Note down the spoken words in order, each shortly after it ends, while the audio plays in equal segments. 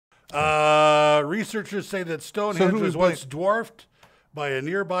Researchers say that Stonehenge was once dwarfed by a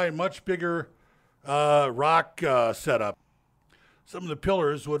nearby much bigger rock setup. Some of the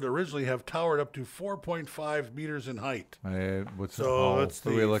pillars would originally have towered up to 4.5 meters in height. What are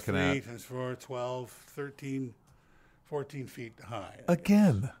we looking at? 4, 12, 13, 14 feet high.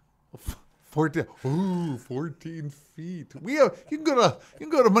 Again. 14 feet. You can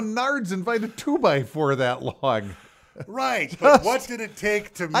go to Menards and find a 2x4 that long. Right, but what did it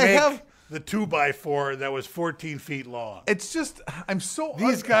take to make the 2x4 that was 14 feet long? It's just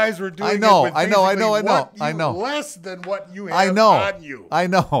these guys were doing. I know. Less than what you have on you. I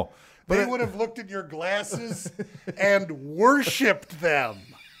know. But they would have looked at your glasses and worshipped them.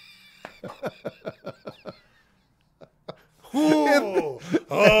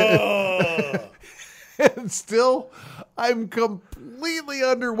 And still, I'm completely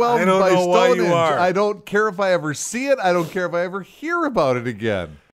underwhelmed by Stonehenge. Why you are. I don't care if I ever see it. I don't care if I ever hear about it again.